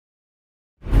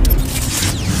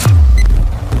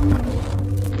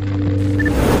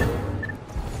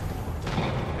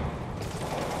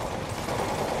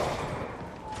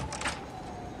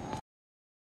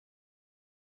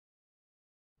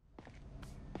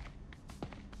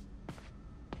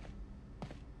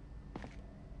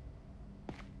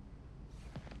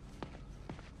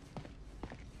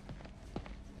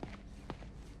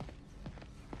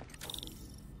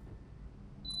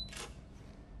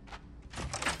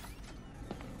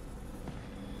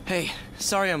Hey,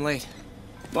 sorry I'm late.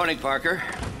 Morning, Parker.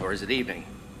 Or is it evening?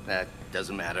 That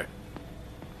doesn't matter.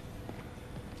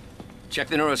 Check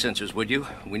the neurosensors, would you?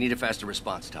 We need a faster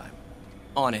response time.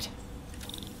 On it.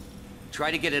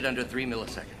 Try to get it under 3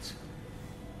 milliseconds.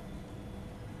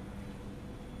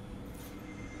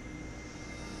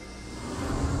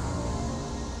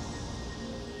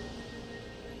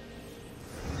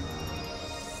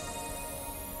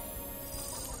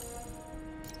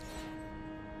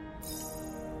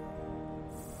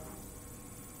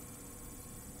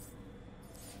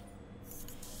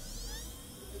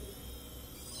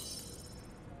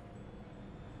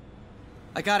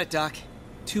 I got it, Doc.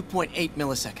 2.8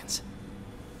 milliseconds.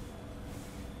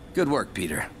 Good work,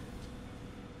 Peter.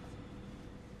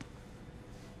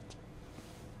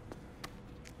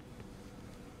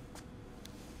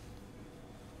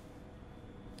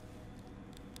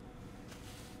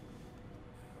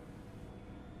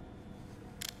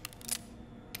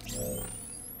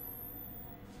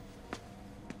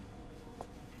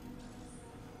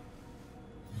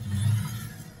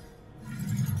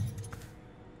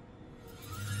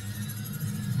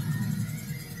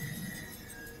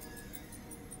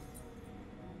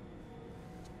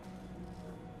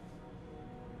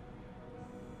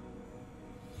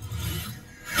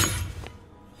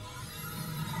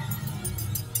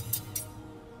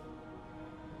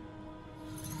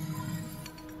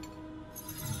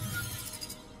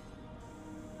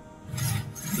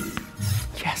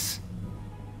 Yes.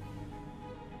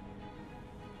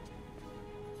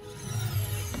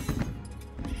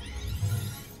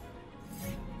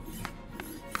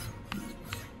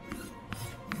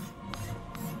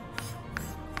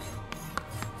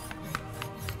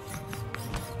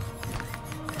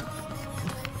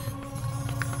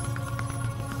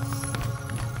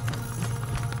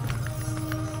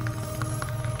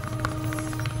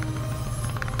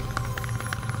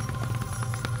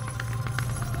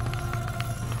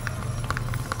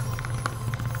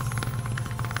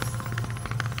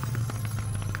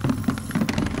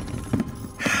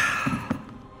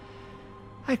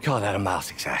 I'd call that a mild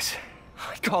success.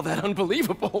 I call that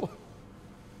unbelievable.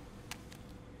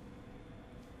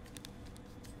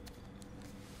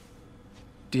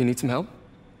 Do you need some help?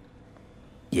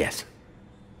 Yes.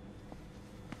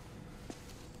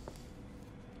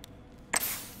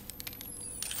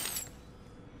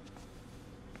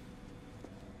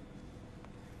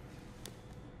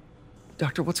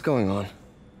 Doctor, what's going on?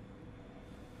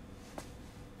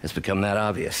 It's become that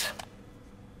obvious.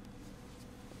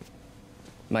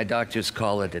 My doctors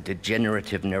call it a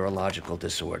degenerative neurological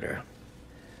disorder.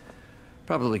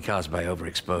 Probably caused by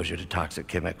overexposure to toxic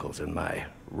chemicals in my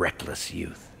reckless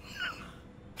youth.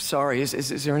 Sorry,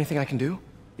 is there anything I can do?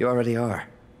 You already are.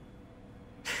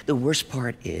 The worst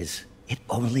part is, it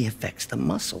only affects the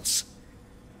muscles.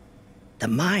 The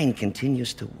mind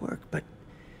continues to work, but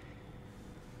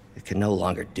it can no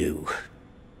longer do.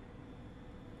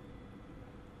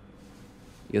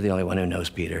 You're the only one who knows,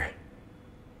 Peter.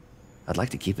 I'd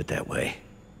like to keep it that way.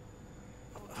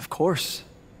 Of course.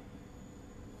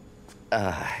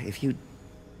 If you'd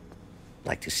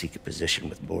like to seek a position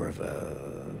with more of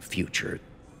a future...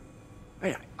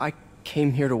 I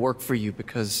came here to work for you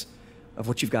because of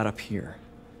what you've got up here.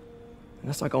 And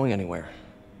that's not going anywhere.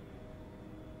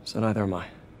 So neither am I.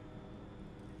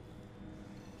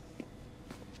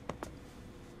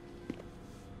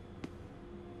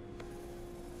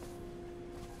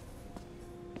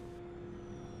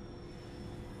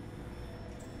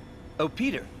 Oh,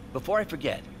 Peter, before I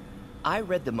forget, I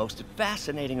read the most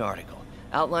fascinating article.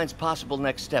 Outlines possible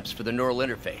next steps for the neural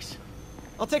interface.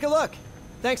 I'll take a look.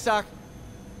 Thanks, Doc.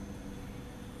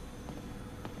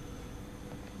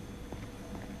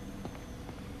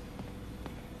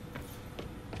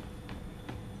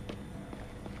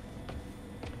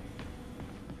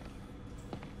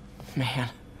 Man,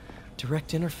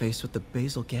 direct interface with the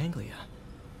basal ganglia.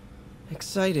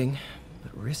 Exciting,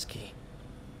 but risky.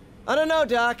 I don't know,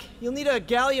 Doc. You'll need a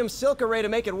𝗟𝗟𝗡𝗂𝘁 array to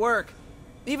make it work.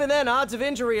 Even then, odds of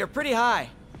injury are pretty high.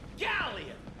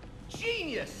 Gallium!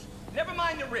 Genius! Never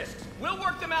mind the risks. We'll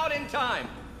work them out in time.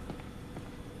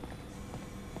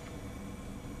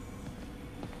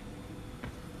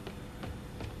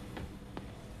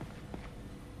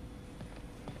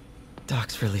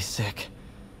 Doc's really sick.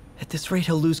 At this rate,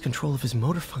 he'll lose control of his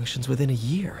motor functions within a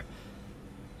year.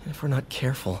 And if we're not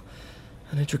careful,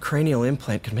 an intracranial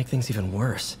implant could make things even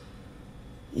worse.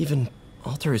 Even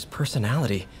alter his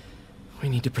personality. We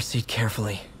need to proceed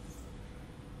carefully.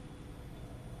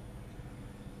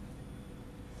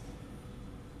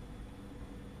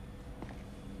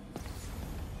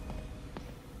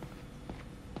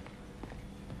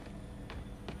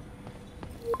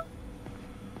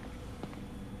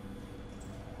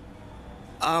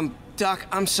 Doc,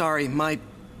 I'm sorry. My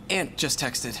aunt just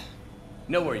texted.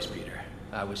 No worries, Peter.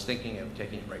 I was thinking of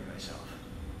taking a break myself.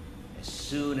 As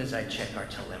soon as I check our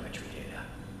telemetry data.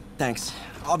 Thanks.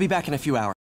 I'll be back in a few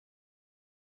hours.